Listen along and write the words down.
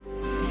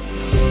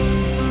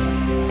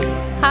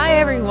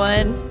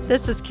everyone.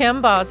 This is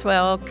Kim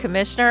Boswell,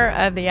 Commissioner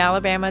of the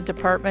Alabama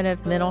Department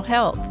of Mental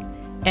Health,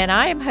 and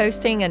I am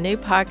hosting a new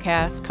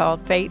podcast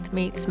called Faith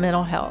Meets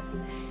Mental Health.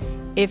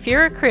 If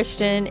you're a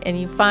Christian and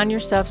you find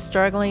yourself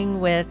struggling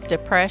with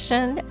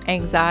depression,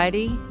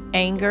 anxiety,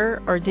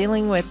 anger, or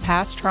dealing with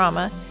past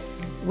trauma,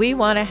 we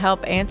want to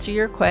help answer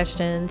your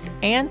questions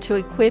and to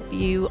equip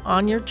you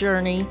on your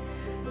journey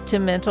to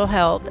mental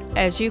health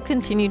as you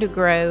continue to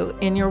grow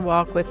in your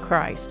walk with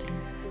Christ.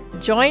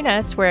 Join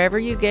us wherever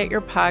you get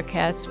your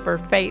podcasts for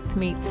Faith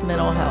Meets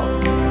Mental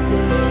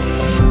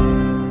Health.